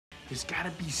There's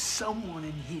gotta be someone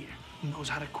in here who knows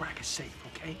how to crack a safe,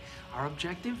 okay? Our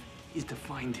objective is to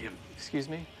find him. Excuse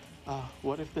me?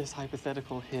 What if this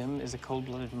hypothetical him is a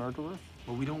cold-blooded murderer?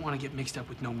 Well, we don't want to get mixed up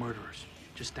with no murderers.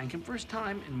 Just thank him for his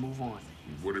time and move on.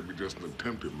 What if he just an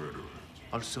attempted murderer?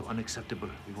 Also unacceptable.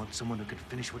 We want someone who can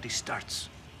finish what he starts.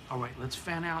 All right, let's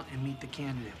fan out and meet the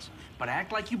candidates. But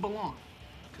act like you belong.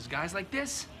 Because guys like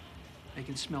this, they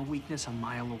can smell weakness a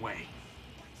mile away.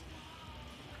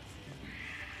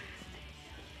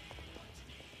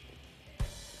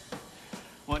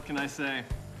 What can I say?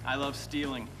 I love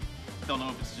stealing. Don't know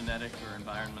if it's genetic or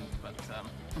environment, but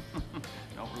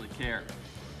don't really care.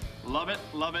 Love it,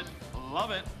 love it,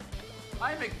 love it.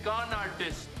 I'm a con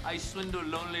artist. I swindle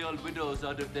lonely old widows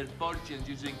out of their fortunes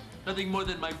using nothing more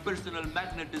than my personal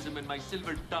magnetism and my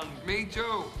silver tongue. Me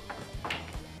too.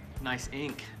 Nice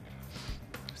ink.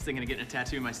 I was thinking of getting a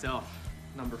tattoo myself.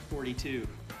 Number 42.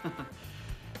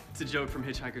 It's a joke from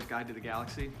Hitchhiker's Guide to the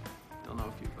Galaxy. Don't know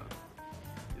if you've...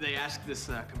 They ask this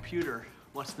computer,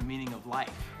 what's the meaning of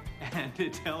life? And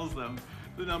it tells them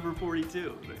the number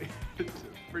 42. It's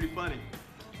pretty funny.